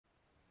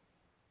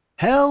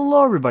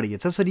Hello everybody,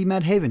 it's SOD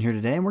Mad Haven here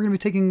today, and we're going to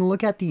be taking a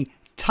look at the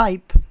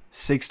Type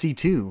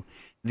 62,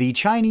 the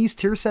Chinese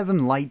Tier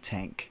 7 light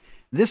tank.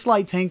 This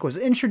light tank was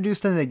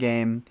introduced in the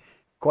game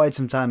quite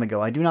some time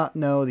ago. I do not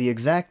know the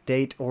exact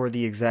date or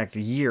the exact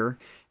year.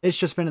 It's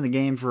just been in the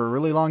game for a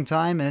really long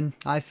time, and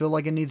I feel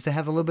like it needs to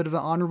have a little bit of an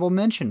honorable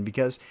mention,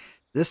 because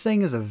this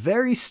thing is a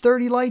very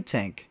sturdy light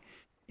tank.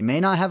 You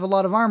may not have a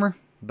lot of armor,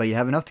 but you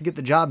have enough to get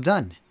the job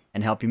done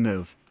and help you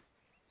move.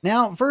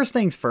 Now, first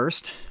things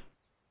first,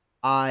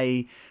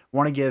 I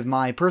want to give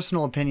my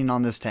personal opinion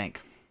on this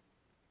tank.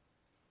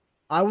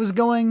 I was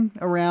going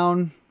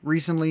around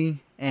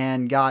recently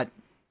and got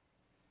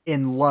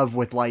in love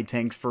with light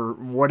tanks for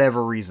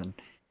whatever reason.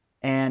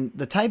 And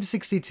the Type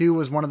 62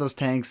 was one of those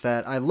tanks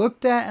that I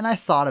looked at and I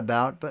thought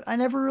about, but I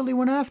never really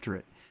went after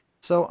it.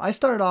 So I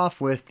started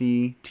off with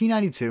the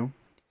T92,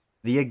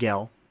 the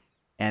Agel,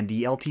 and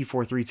the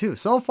LT432.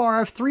 So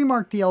far I've 3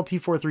 marked the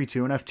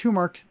LT432 and I've 2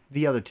 marked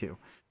the other 2.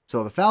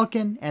 So the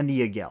Falcon and the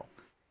Agel.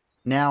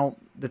 Now,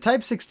 the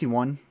Type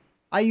 61,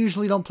 I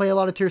usually don't play a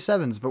lot of Tier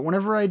 7s, but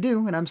whenever I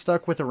do, and I'm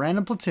stuck with a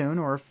random platoon,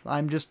 or if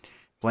I'm just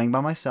playing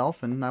by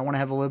myself and I want to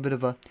have a little bit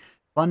of a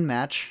fun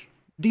match,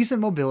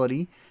 decent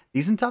mobility,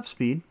 decent top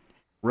speed,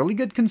 really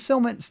good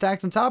concealment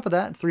stacked on top of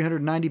that,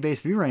 390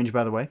 base view range,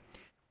 by the way,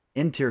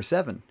 in Tier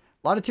 7.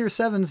 A lot of Tier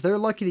 7s, they're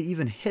lucky to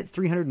even hit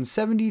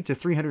 370 to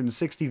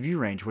 360 view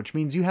range, which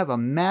means you have a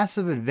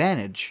massive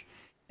advantage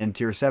in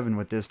Tier 7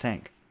 with this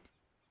tank.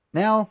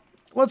 Now,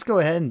 let's go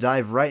ahead and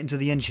dive right into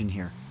the engine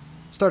here.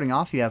 Starting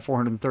off, you have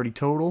 430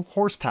 total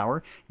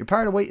horsepower. Your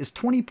power to weight is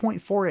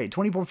 20.48.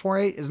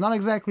 20.48 is not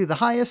exactly the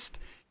highest,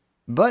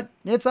 but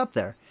it's up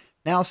there.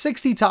 Now,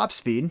 60 top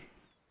speed.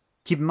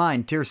 Keep in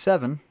mind, Tier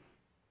 7,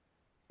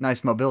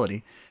 nice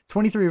mobility.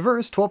 23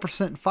 reverse,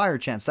 12% fire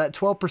chance. That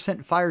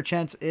 12% fire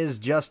chance is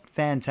just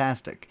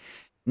fantastic.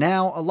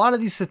 Now, a lot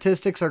of these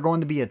statistics are going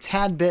to be a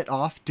tad bit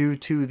off due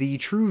to the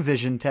True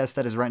Vision test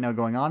that is right now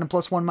going on, and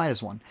 +1,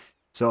 -1.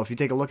 So if you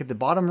take a look at the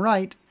bottom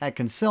right, at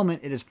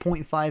concealment, it is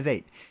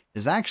 0.58. It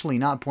is actually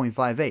not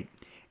 0.58.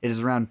 It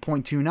is around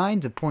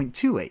 0.29 to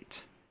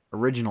 0.28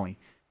 originally.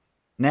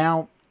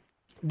 Now,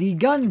 the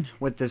gun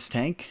with this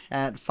tank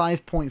at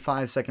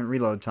 5.5 second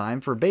reload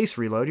time for base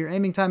reload, your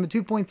aiming time at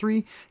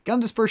 2.3, gun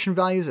dispersion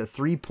values at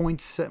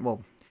 3.7,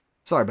 well,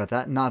 sorry about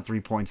that, not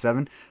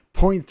 3.7,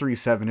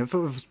 0.37. If it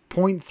was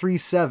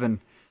 0.37,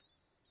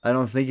 I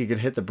don't think you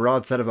could hit the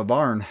broadside of a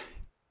barn.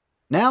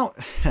 Now,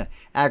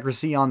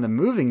 accuracy on the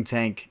moving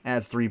tank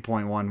at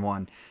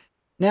 3.11.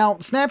 Now,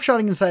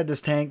 snapshotting inside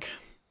this tank,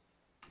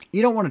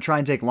 you don't want to try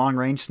and take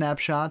long-range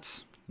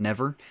snapshots.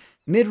 Never.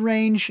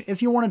 Mid-range,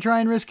 if you want to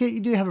try and risk it, you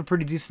do have a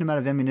pretty decent amount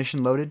of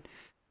ammunition loaded.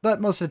 But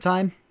most of the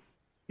time,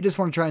 you just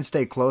want to try and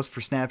stay close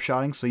for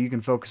snapshotting so you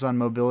can focus on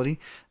mobility.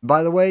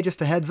 By the way,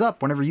 just a heads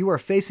up, whenever you are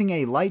facing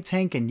a light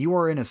tank and you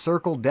are in a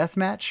circle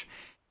deathmatch,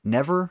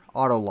 never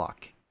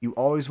auto-lock. You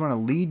always want to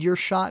lead your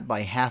shot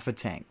by half a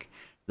tank.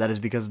 That is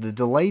because of the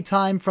delay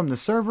time from the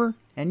server,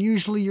 and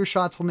usually your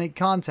shots will make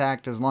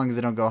contact as long as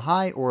they don't go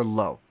high or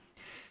low.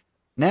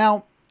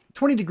 Now,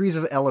 20 degrees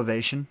of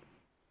elevation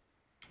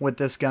with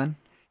this gun.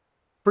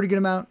 Pretty good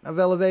amount of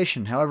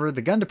elevation. However,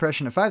 the gun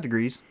depression at 5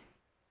 degrees,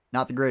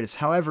 not the greatest.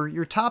 However,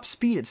 your top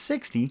speed at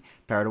 60,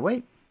 power to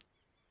weight,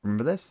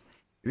 remember this,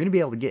 you're going to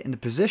be able to get into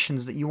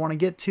positions that you want to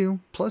get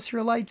to, plus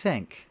you're a light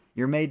tank.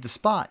 You're made to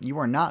spot. You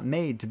are not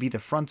made to be the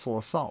frontal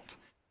assault.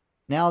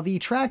 Now, the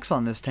tracks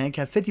on this tank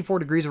have 54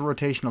 degrees of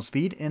rotational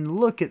speed, and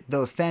look at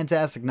those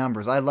fantastic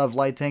numbers. I love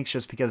light tanks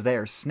just because they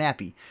are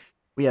snappy.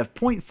 We have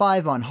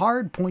 0.5 on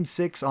hard,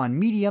 0.6 on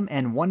medium,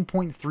 and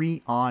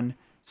 1.3 on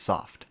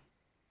soft.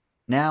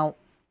 Now,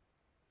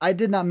 I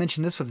did not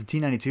mention this with the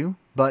T92,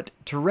 but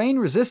terrain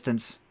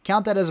resistance,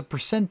 count that as a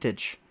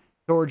percentage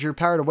towards your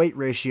power to weight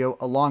ratio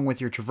along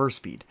with your traverse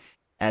speed.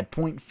 At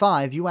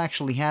 0.5, you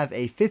actually have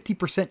a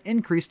 50%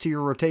 increase to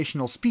your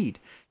rotational speed,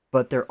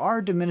 but there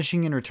are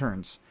diminishing in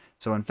returns.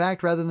 So in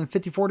fact, rather than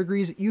 54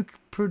 degrees, you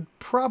could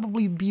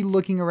probably be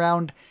looking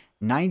around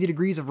 90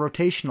 degrees of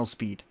rotational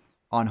speed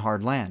on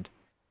hard land.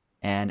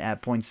 And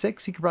at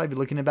 0.6, you could probably be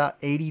looking at about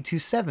 80 to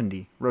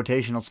 70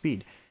 rotational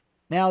speed.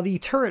 Now the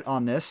turret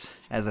on this,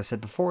 as I said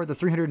before, the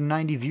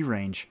 390 view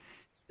range,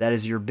 that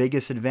is your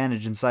biggest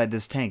advantage inside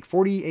this tank.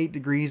 48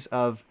 degrees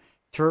of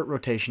turret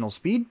rotational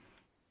speed.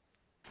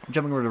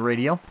 Jumping over to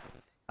radio.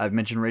 I've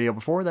mentioned radio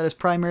before, that is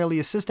primarily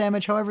assist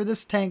damage, however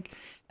this tank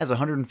has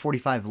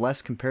 145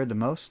 less compared to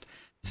most.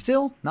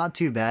 Still, not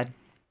too bad.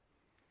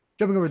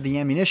 Jumping over to the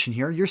ammunition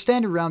here, your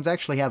standard rounds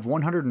actually have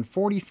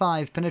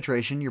 145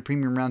 penetration, your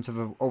premium rounds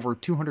have over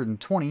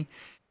 220,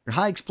 your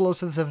high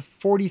explosives have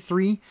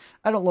 43.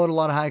 I don't load a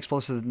lot of high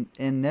explosives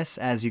in this,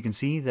 as you can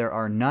see, there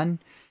are none,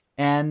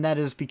 and that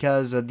is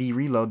because of the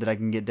reload that I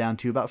can get down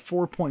to about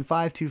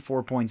 4.5 to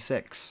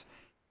 4.6.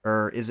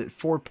 Or is it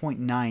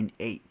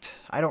 4.98?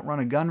 I don't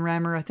run a gun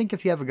rammer. I think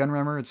if you have a gun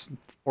rammer, it's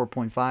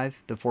 4.5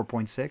 to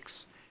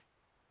 4.6.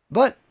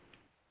 But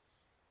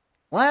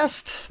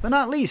last but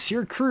not least,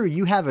 your crew.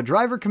 You have a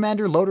driver,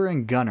 commander, loader,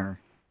 and gunner.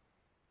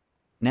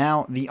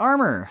 Now, the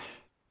armor.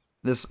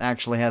 This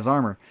actually has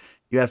armor.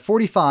 You have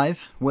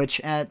 45, which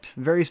at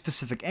very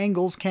specific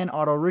angles can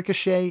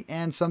auto-ricochet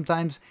and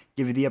sometimes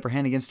give you the upper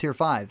hand against tier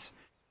 5s.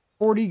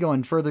 40,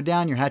 going further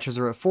down, your hatches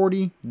are at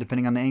 40.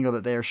 Depending on the angle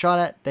that they are shot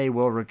at, they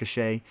will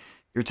ricochet.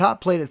 Your top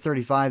plate at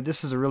 35,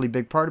 this is a really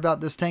big part about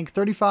this tank.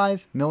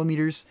 35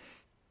 millimeters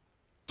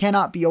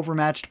cannot be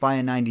overmatched by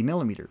a 90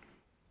 millimeter.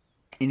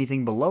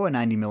 Anything below a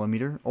 90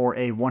 millimeter or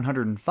a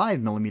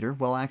 105 millimeter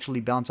will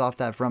actually bounce off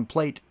that front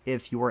plate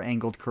if you are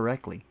angled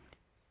correctly.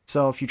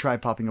 So if you try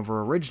popping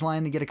over a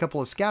ridgeline to get a couple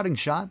of scouting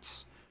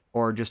shots,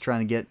 or just trying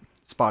to get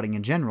spotting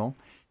in general,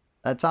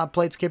 that top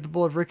plate's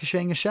capable of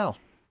ricocheting a shell.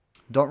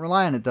 Don't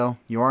rely on it though,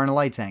 you are in a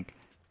light tank.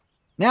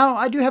 Now,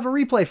 I do have a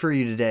replay for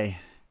you today.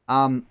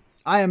 I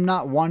am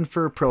not one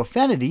for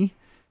profanity,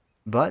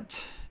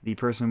 but the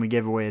person we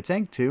gave away a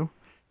tank to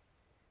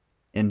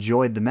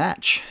enjoyed the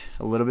match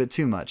a little bit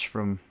too much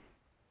from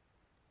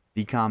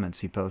the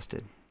comments he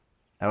posted.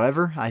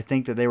 However, I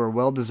think that they were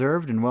well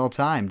deserved and well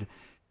timed.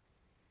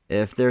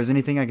 If there's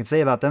anything I can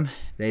say about them,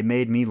 they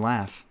made me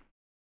laugh.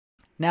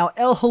 Now,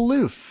 El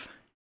Haloof.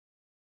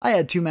 I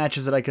had two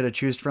matches that I could have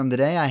chosen from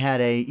today. I had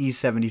a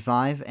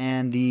E75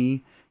 and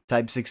the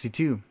Type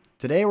 62.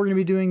 Today we're going to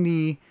be doing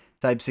the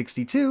Type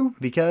 62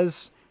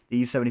 because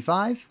the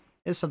E75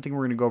 is something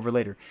we're going to go over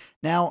later.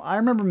 Now, I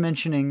remember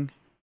mentioning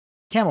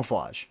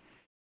camouflage.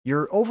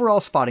 Your overall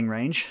spotting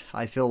range,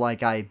 I feel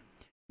like I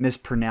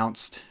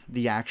mispronounced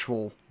the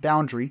actual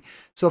boundary.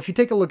 So if you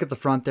take a look at the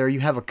front there, you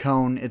have a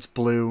cone, it's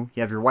blue.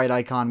 You have your white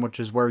icon,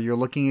 which is where you're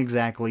looking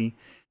exactly.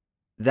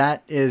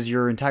 That is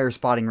your entire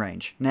spotting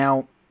range.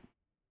 Now,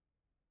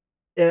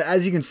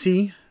 as you can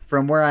see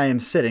from where I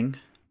am sitting,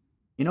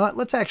 you know what?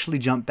 Let's actually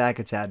jump back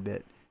a tad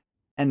bit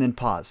and then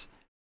pause.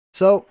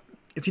 So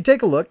if you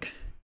take a look,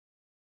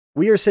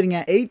 we are sitting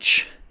at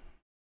H34,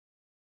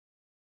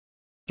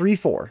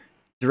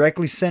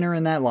 directly center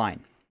in that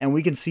line. And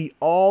we can see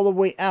all the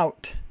way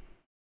out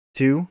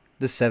to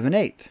the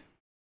 7/8.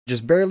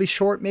 Just barely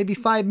short, maybe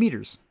 5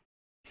 meters.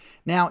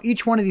 Now,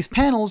 each one of these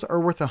panels are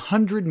worth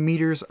 100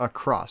 meters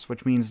across,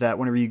 which means that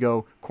whenever you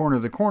go corner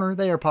to corner,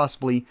 they are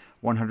possibly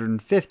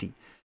 150.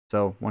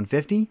 So,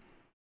 150,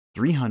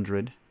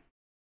 300,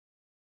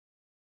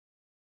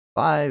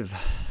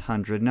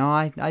 500. No,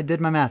 I did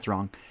my math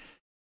wrong.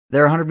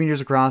 They're 100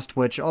 meters across,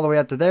 which all the way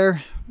up to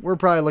there, we're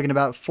probably looking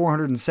about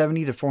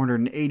 470 to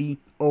 480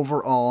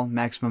 overall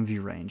maximum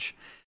view range.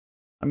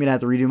 I'm going to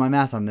have to redo my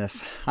math on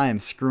this. I am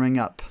screwing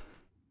up.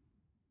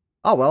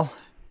 Oh well,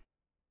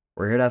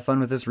 we're here to have fun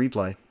with this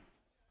replay.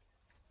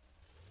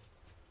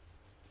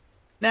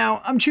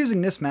 Now, I'm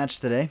choosing this match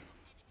today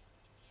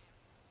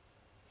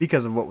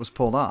because of what was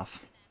pulled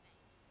off.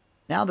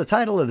 Now, the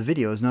title of the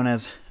video is known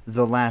as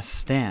The Last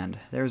Stand.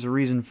 There's a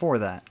reason for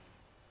that.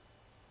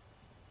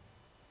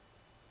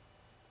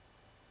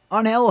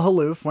 On El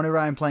Haloof, whenever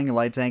I'm playing a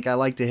light tank, I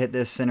like to hit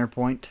this center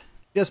point,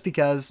 just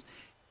because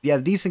if you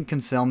have decent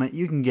concealment,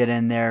 you can get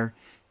in there,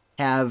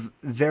 have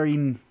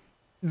very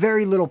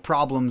little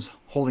problems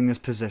holding this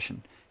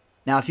position.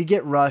 Now, if you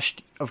get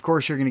rushed, of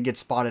course you're going to get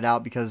spotted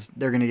out because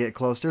they're going to get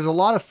close. There's a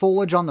lot of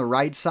foliage on the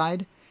right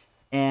side,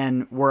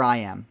 and where I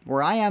am.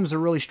 Where I am is a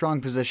really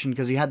strong position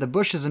because you had the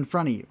bushes in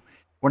front of you.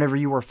 Whenever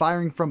you are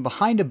firing from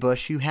behind a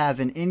bush, you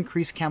have an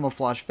increased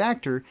camouflage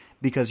factor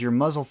because your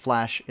muzzle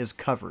flash is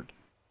covered.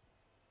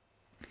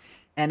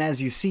 And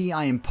as you see,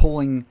 I am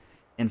pulling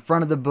in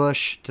front of the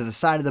bush, to the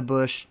side of the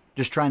bush,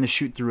 just trying to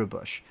shoot through a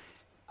bush.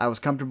 I was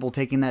comfortable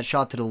taking that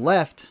shot to the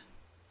left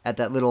at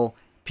that little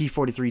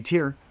P43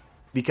 tier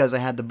because I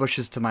had the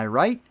bushes to my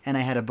right and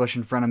I had a bush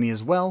in front of me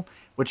as well,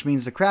 which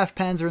means the Craft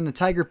Panzer and the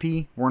Tiger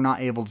P were not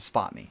able to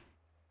spot me.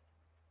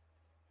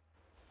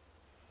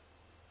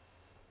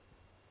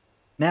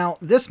 Now,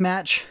 this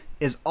match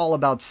is all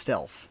about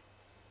stealth.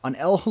 On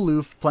El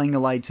Haloof, playing a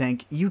light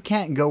tank, you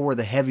can't go where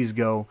the heavies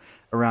go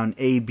around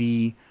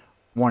AB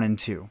 1 and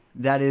 2.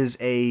 That is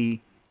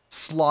a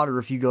slaughter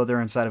if you go there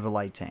inside of a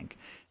light tank.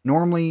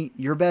 Normally,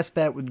 your best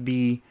bet would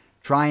be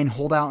try and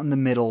hold out in the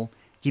middle,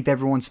 keep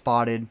everyone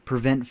spotted,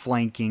 prevent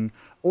flanking,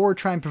 or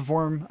try and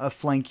perform a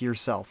flank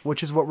yourself,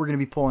 which is what we're going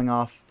to be pulling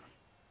off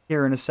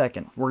here in a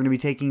second. We're going to be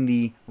taking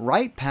the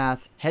right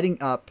path, heading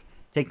up,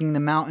 taking the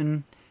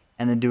mountain,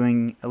 and then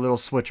doing a little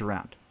switch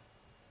around.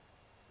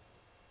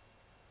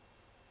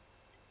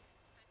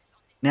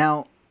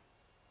 Now,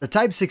 the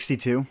Type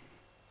 62,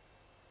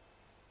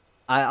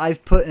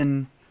 I've put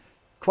in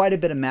quite a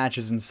bit of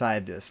matches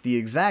inside this. The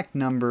exact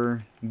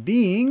number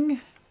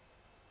being,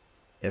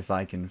 if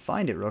I can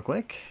find it real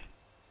quick,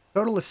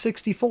 total is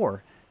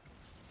 64.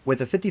 With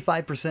a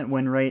 55%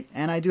 win rate,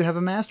 and I do have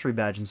a mastery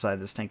badge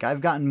inside this tank.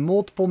 I've gotten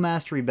multiple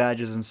mastery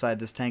badges inside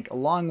this tank,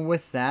 along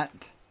with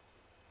that,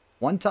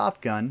 1 Top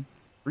Gun,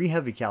 3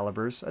 heavy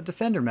calibers, a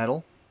Defender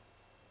medal,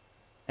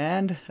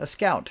 and a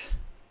Scout.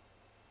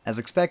 As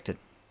expected,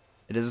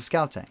 it is a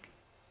Scout tank.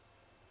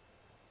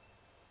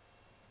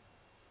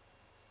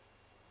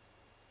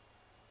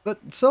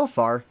 But so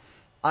far,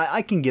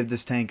 I can give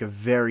this tank a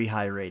very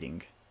high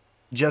rating.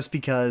 Just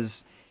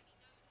because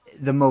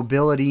the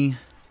mobility...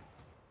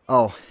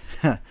 Oh,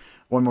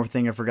 one more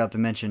thing I forgot to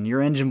mention.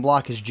 Your engine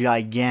block is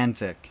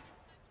gigantic.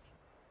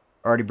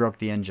 Already broke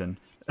the engine.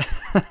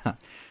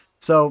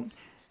 So,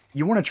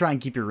 you want to try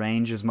and keep your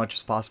range as much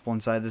as possible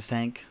inside this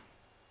tank.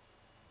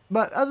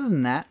 But other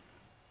than that,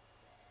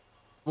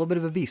 a little bit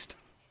of a beast.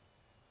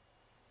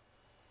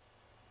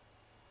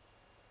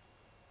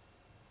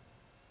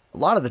 A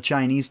lot of the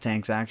Chinese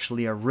tanks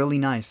actually are really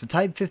nice. The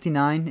Type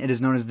 59, it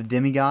is known as the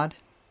Demigod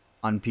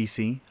on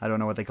PC. I don't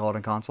know what they call it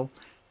on console.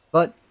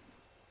 But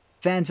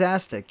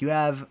fantastic. You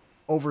have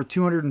over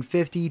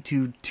 250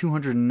 to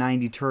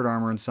 290 turret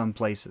armor in some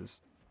places.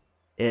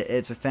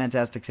 It's a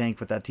fantastic tank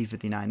with that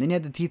T-59. Then you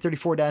have the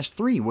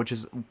T-34-3, which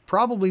is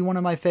probably one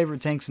of my favorite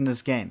tanks in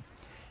this game.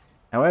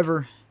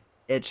 However,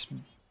 its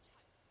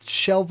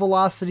shell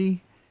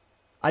velocity,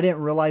 I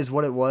didn't realize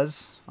what it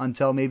was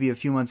until maybe a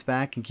few months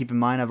back. And keep in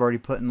mind, I've already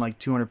put in like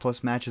 200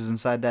 plus matches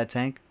inside that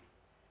tank.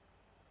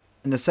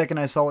 And the second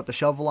I saw what the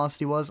shell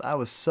velocity was, I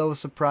was so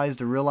surprised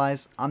to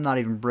realize I'm not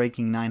even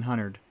breaking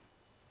 900.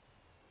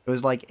 It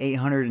was like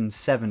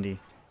 870.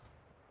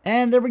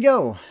 And there we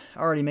go.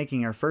 Already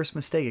making our first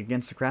mistake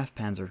against the Kraft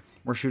Panzer.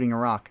 We're shooting a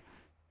rock.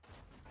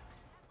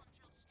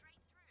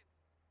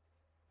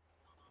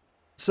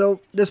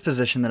 So, this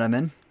position that I'm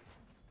in.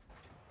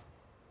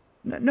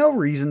 No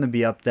reason to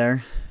be up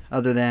there,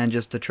 other than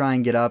just to try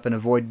and get up and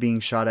avoid being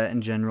shot at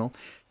in general.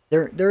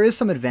 There is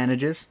some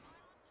advantages.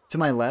 To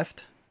my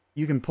left,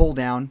 you can pull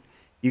down.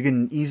 You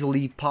can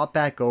easily pop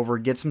back over,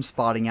 get some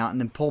spotting out, and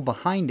then pull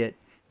behind it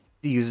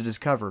to use it as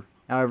cover.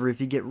 However, if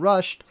you get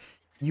rushed,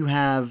 you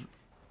have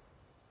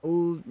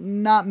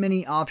not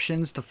many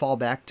options to fall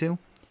back to,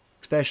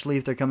 especially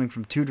if they're coming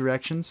from two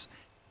directions.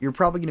 You're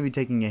probably going to be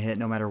taking a hit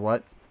no matter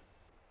what.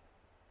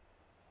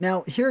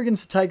 Now, here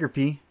against the Tiger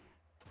P,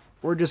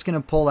 we're just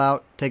going to pull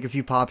out, take a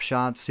few pop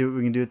shots, see what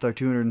we can do with our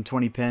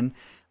 220 pin.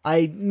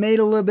 I made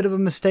a little bit of a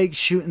mistake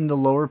shooting the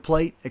lower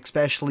plate,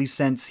 especially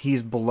since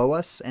he's below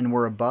us and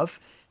we're above.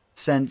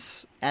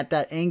 Since at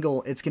that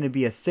angle, it's going to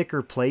be a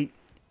thicker plate,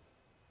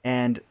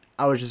 and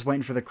I was just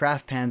waiting for the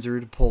Kraft Panzer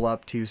to pull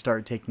up to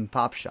start taking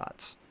pop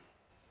shots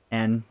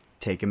and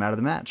take him out of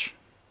the match.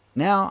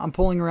 Now I'm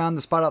pulling around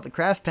to spot out the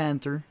Kraft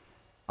Panther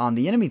on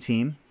the enemy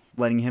team,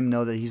 letting him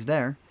know that he's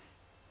there.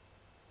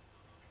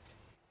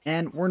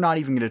 And we're not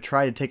even going to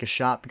try to take a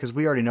shot because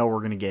we already know we're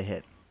going to get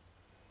hit.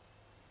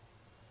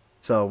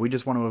 So we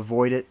just want to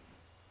avoid it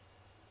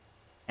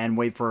and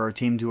wait for our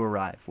team to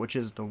arrive, which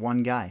is the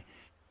one guy.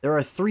 There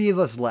are 3 of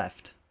us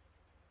left.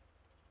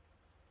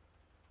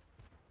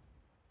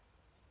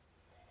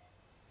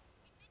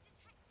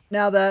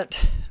 Now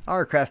that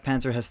our Kraft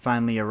Panzer has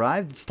finally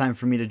arrived, it's time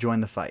for me to join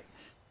the fight.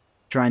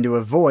 Trying to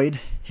avoid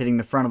hitting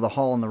the front of the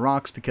hull on the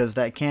rocks because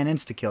that can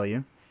insta-kill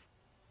you.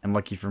 And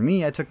lucky for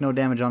me, I took no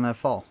damage on that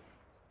fall.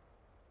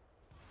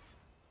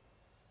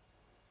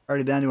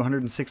 Already down to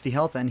 160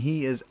 health, and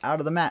he is out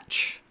of the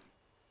match.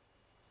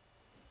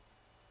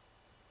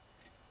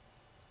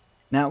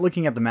 Now,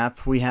 looking at the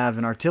map, we have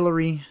an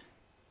artillery,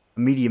 a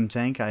medium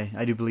tank.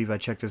 I do believe I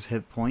checked his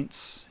hit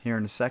points here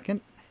in a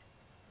second.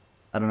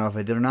 I don't know if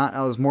I did or not.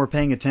 I was more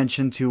paying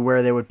attention to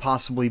where they would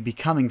possibly be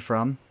coming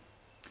from.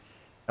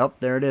 Oh,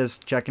 there it is,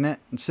 checking it.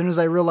 As soon as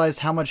I realized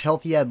how much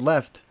health he had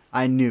left,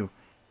 I knew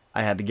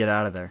I had to get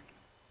out of there.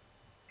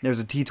 There's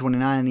a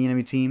T-29 in the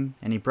enemy team,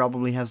 and he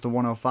probably has the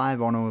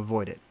 105. I want to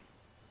avoid it.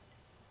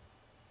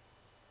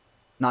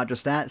 Not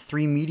just that,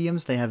 3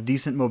 mediums, they have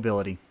decent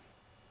mobility.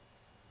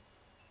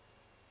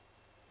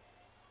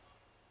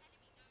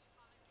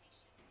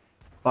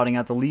 Spotting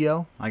out the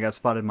Leo, I got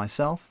spotted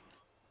myself.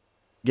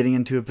 Getting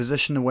into a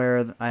position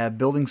where I have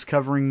buildings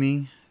covering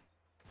me,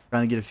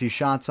 trying to get a few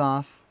shots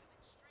off.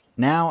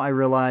 Now I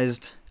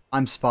realized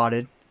I'm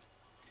spotted.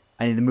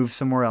 I need to move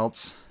somewhere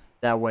else.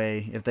 That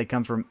way, if they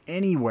come from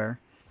anywhere,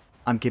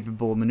 I'm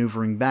capable of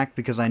maneuvering back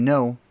because I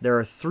know there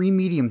are 3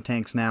 medium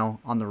tanks now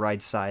on the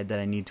right side that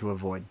I need to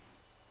avoid.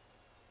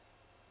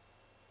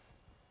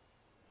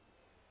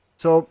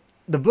 So,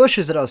 the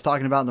bushes that I was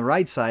talking about on the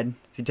right side,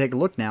 if you take a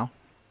look now,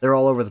 they're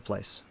all over the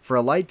place. For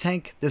a light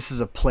tank, this is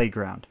a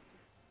playground.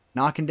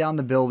 Knocking down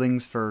the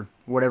buildings for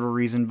whatever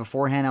reason.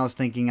 Beforehand, I was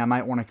thinking I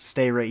might want to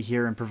stay right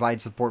here and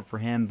provide support for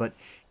him, but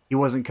he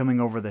wasn't coming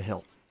over the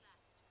hill.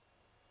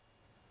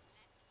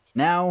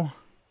 Now,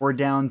 we're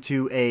down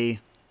to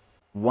a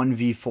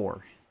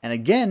 1v4. And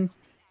again,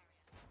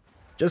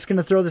 just going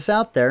to throw this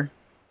out there.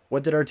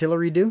 What did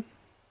artillery do?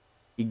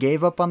 He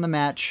gave up on the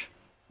match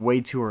way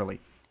too early.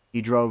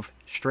 He drove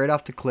straight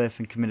off the cliff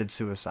and committed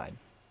suicide.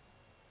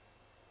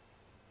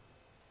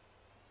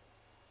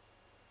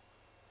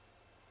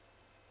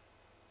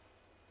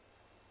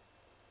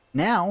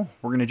 Now,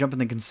 we're going to jump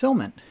into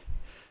concealment.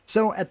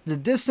 So, at the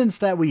distance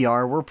that we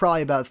are, we're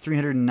probably about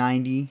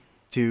 390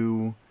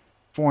 to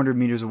 400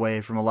 meters away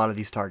from a lot of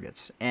these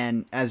targets.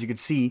 And as you can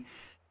see,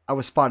 I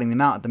was spotting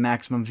them out at the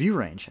maximum view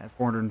range at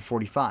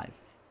 445.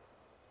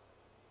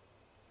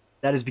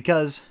 That is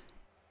because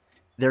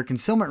their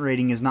concealment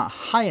rating is not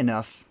high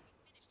enough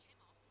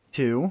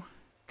to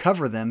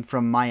cover them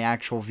from my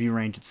actual view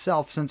range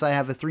itself. Since I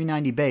have a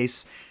 390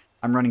 base,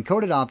 I'm running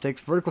coated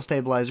optics, vertical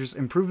stabilizers,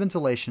 improved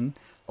ventilation,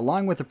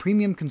 along with a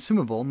premium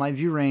consumable. My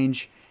view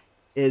range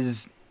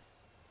is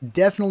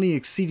definitely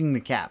exceeding the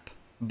cap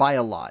by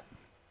a lot.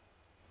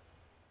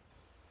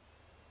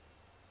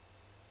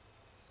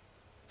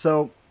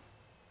 So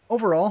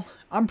overall,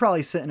 I'm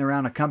probably sitting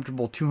around a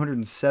comfortable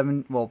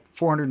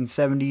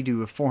 470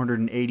 to a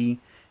 480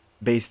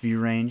 base view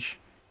range.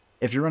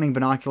 If you're running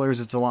binoculars,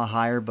 it's a lot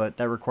higher, but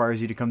that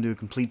requires you to come to a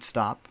complete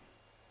stop.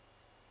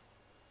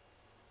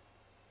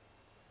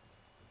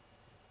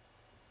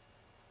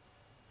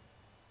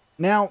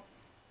 Now,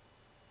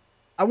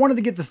 I wanted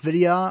to get this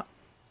video a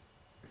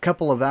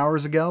couple of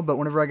hours ago, but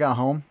whenever I got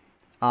home,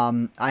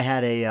 I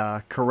had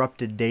a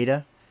corrupted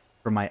data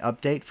for my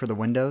update for the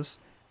Windows.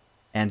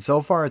 And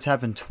so far it's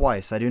happened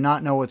twice. I do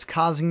not know what's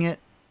causing it,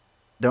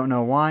 don't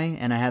know why,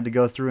 and I had to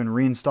go through and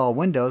reinstall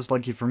Windows.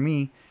 Lucky for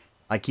me,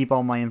 I keep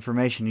all my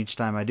information each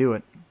time I do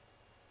it.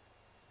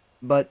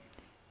 But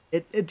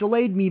it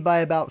delayed me by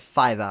about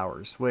 5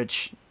 hours,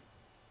 which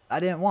I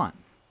didn't want.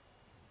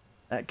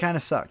 That kind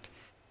of sucked.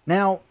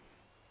 Now,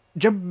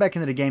 jumping back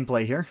into the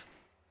gameplay here,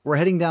 we're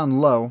heading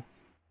down low,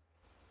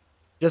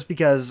 just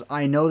because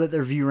I know that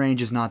their view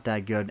range is not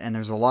that good, and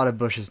there's a lot of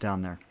bushes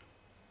down there.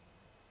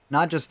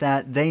 Not just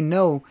that, they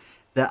know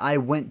that I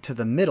went to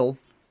the middle,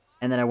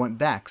 and then I went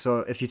back.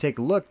 So if you take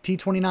a look,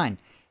 T29,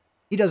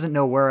 he doesn't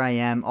know where I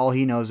am. All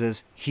he knows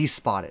is he's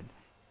spotted.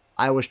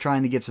 I was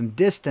trying to get some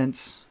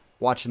distance,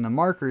 watching the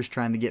markers,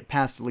 trying to get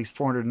past at least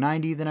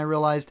 490. Then I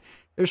realized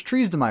there's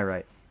trees to my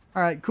right.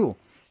 Alright, cool.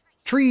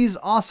 Trees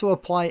also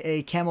apply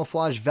a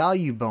camouflage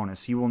value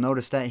bonus. You will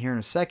notice that here in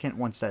a second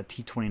once that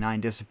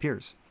T29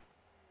 disappears.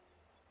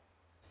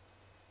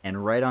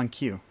 And right on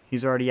cue.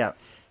 He's already out.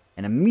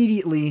 And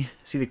immediately,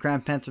 see the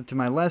Crown Panther to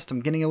my left.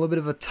 I'm getting a little bit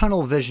of a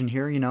tunnel vision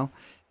here, you know.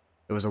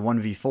 It was a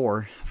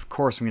 1v4. Of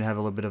course I'm going to have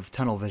a little bit of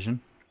tunnel vision.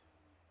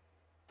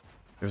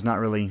 There's not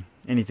really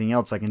anything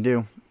else I can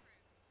do.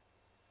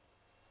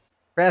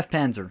 Craft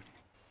Panzer.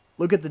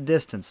 Look at the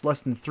distance. Less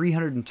than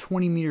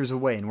 320 meters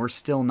away, and we're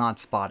still not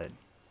spotted.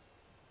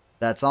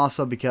 That's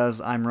also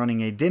because I'm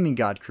running a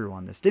Demigod crew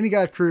on this.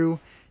 Demigod crew,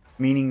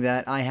 meaning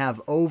that I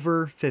have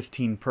over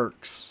 15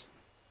 perks.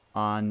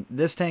 On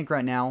this tank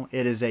right now,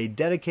 it is a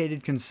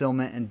dedicated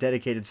concealment and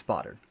dedicated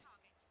spotter.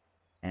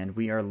 And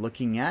we are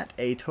looking at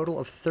a total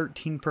of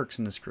 13 perks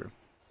in this crew.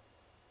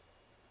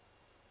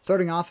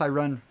 Starting off, I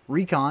run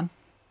Recon,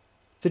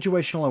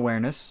 Situational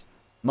Awareness,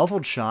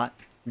 Muffled Shot,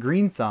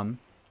 Green Thumb,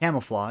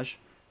 Camouflage.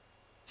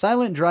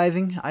 Silent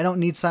Driving, I don't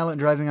need Silent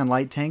Driving on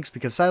light tanks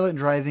because Silent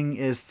Driving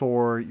is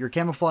for your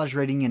camouflage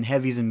rating in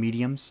heavies and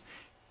mediums.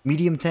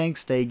 Medium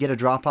tanks, they get a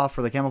drop off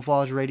for the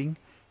camouflage rating.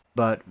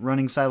 But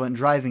running Silent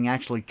Driving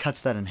actually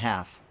cuts that in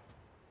half.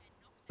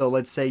 So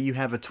let's say you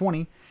have a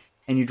 20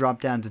 and you drop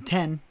down to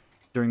 10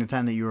 during the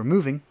time that you were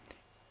moving.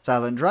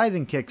 Silent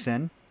Driving kicks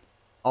in.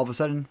 All of a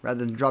sudden,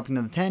 rather than dropping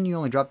down to 10, you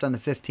only drop down to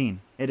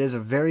 15. It is a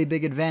very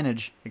big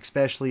advantage,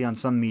 especially on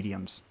some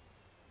mediums.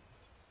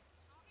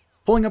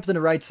 Pulling up to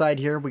the right side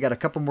here, we got a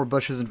couple more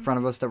bushes in front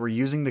of us that we're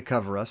using to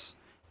cover us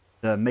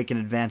to make an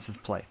advance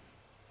of play.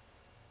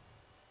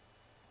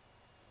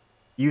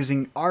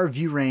 Using our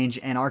view range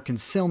and our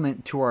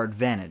concealment to our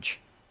advantage.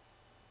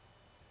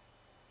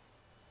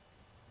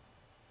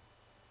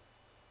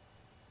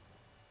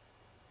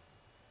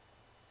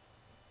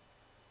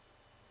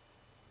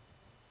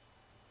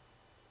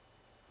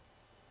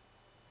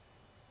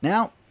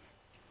 Now,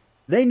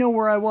 they know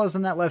where I was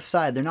on that left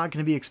side. They're not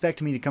going to be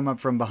expecting me to come up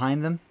from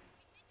behind them.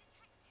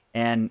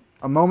 And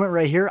a moment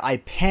right here, I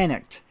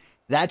panicked.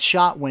 That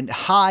shot went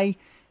high.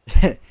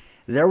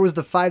 There was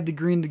the 5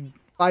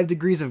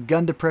 degrees of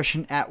gun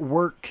depression at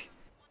work.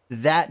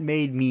 That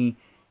made me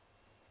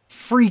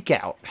freak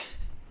out.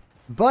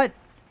 But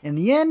in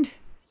the end,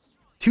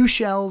 2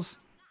 shells,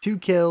 2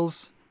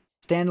 kills,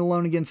 stand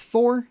alone against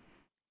 4.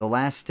 The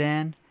last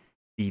stand,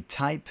 the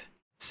Type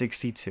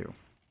 62.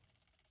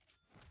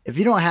 If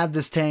you don't have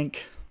this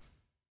tank,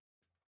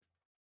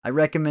 I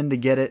recommend to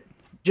get it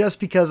just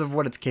because of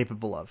what it's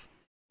capable of.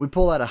 We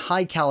pull out a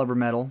high caliber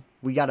medal,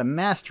 we got a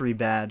mastery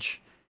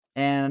badge,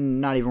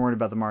 and not even worried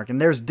about the mark. And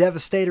there's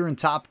Devastator and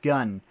Top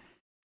Gun.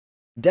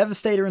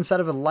 Devastator inside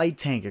of a light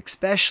tank,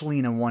 especially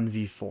in a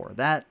 1v4.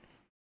 That,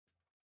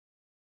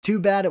 too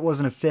bad it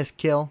wasn't a 5th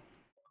kill.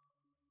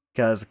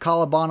 Because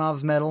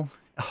Kolobanov's medal,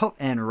 oh,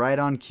 and right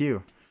on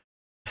cue.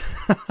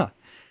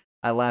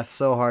 I laughed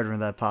so hard when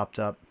that popped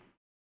up.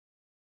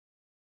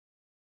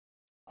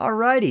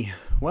 Alrighty,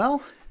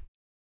 well,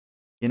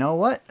 you know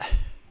what?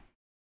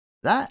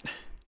 That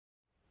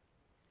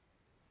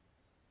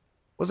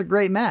was a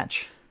great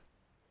match.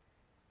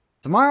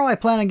 Tomorrow I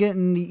plan on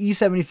getting the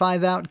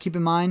E75 out, keep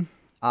in mind.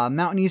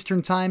 Mountain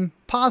Eastern Time,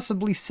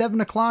 possibly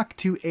 7 o'clock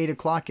to 8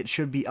 o'clock it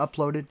should be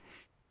uploaded.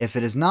 If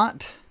it is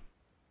not,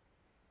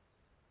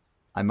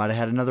 I might have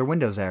had another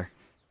Windows error.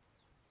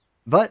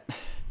 But,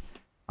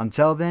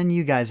 until then,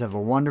 you guys have a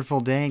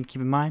wonderful day, and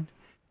keep in mind,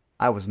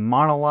 I was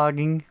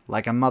monologuing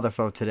like a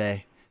motherfucker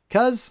today.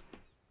 Because,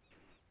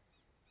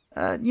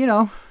 you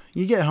know,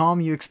 you get home,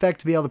 you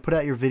expect to be able to put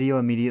out your video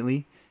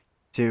immediately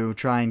to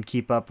try and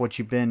keep up what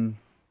you've been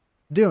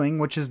doing,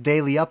 which is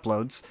daily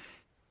uploads.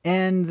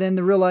 And then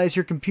to realize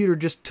your computer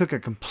just took a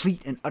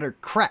complete and utter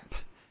crap.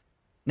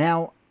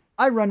 Now,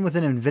 I run with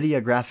an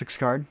NVIDIA graphics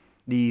card,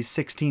 the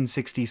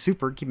 1660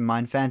 Super. Keep in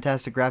mind,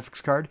 fantastic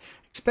graphics card,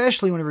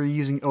 especially whenever you're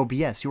using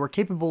OBS. You are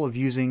capable of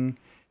using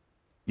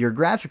your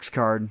graphics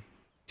card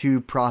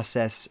to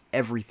process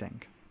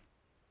everything.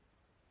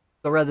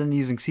 So rather than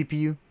using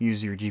CPU,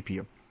 use your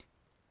GPU.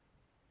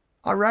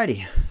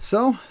 Alrighty,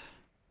 so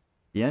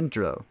the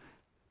intro.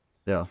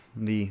 So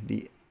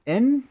the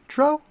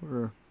intro?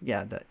 Or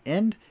yeah, the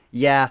end?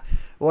 Yeah,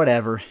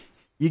 whatever.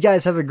 You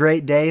guys have a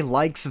great day.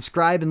 Like,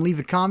 subscribe, and leave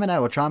a comment. I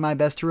will try my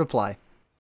best to reply.